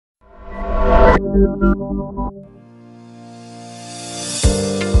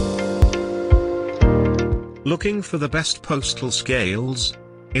Looking for the best postal scales?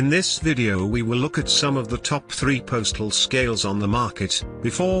 In this video we will look at some of the top 3 postal scales on the market.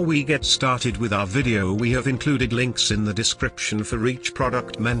 Before we get started with our video, we have included links in the description for each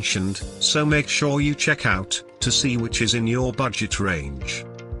product mentioned, so make sure you check out, to see which is in your budget range.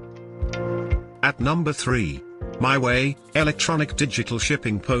 At number 3. MyWay, Electronic Digital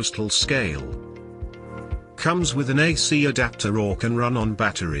Shipping Postal Scale. Comes with an AC adapter or can run on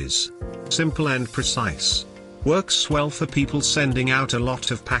batteries. Simple and precise. Works well for people sending out a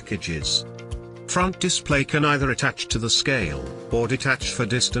lot of packages. Front display can either attach to the scale, or detach for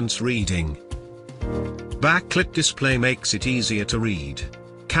distance reading. Backlit display makes it easier to read.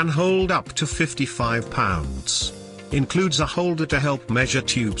 Can hold up to 55 pounds. Includes a holder to help measure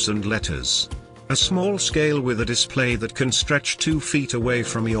tubes and letters. A small scale with a display that can stretch 2 feet away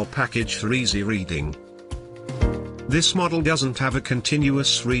from your package for easy reading. This model doesn't have a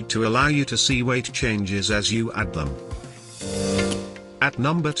continuous read to allow you to see weight changes as you add them. At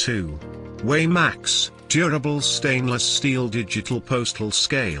number 2. Weighmax, Durable Stainless Steel Digital Postal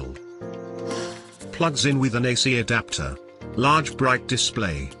Scale. Plugs in with an AC adapter. Large bright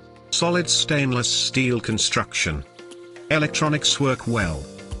display. Solid stainless steel construction. Electronics work well.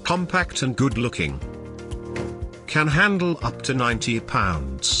 Compact and good looking. Can handle up to 90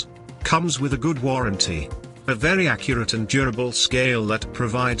 pounds. Comes with a good warranty. A very accurate and durable scale that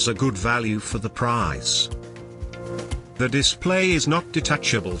provides a good value for the price. The display is not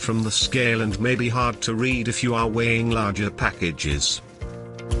detachable from the scale and may be hard to read if you are weighing larger packages.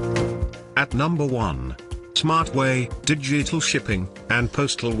 At number 1. SmartWeigh, Digital Shipping and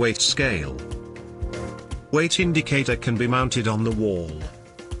Postal Weight Scale. Weight indicator can be mounted on the wall.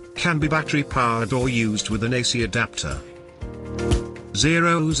 Can be battery powered or used with an AC adapter.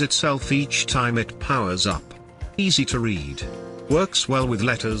 Zeros itself each time it powers up. Easy to read. Works well with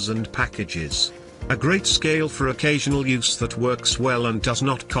letters and packages. A great scale for occasional use that works well and does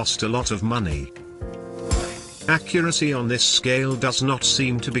not cost a lot of money. Accuracy on this scale does not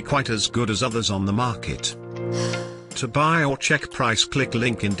seem to be quite as good as others on the market. To buy or check price, click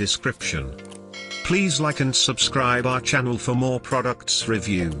link in description. Please like and subscribe our channel for more products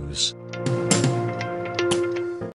reviews.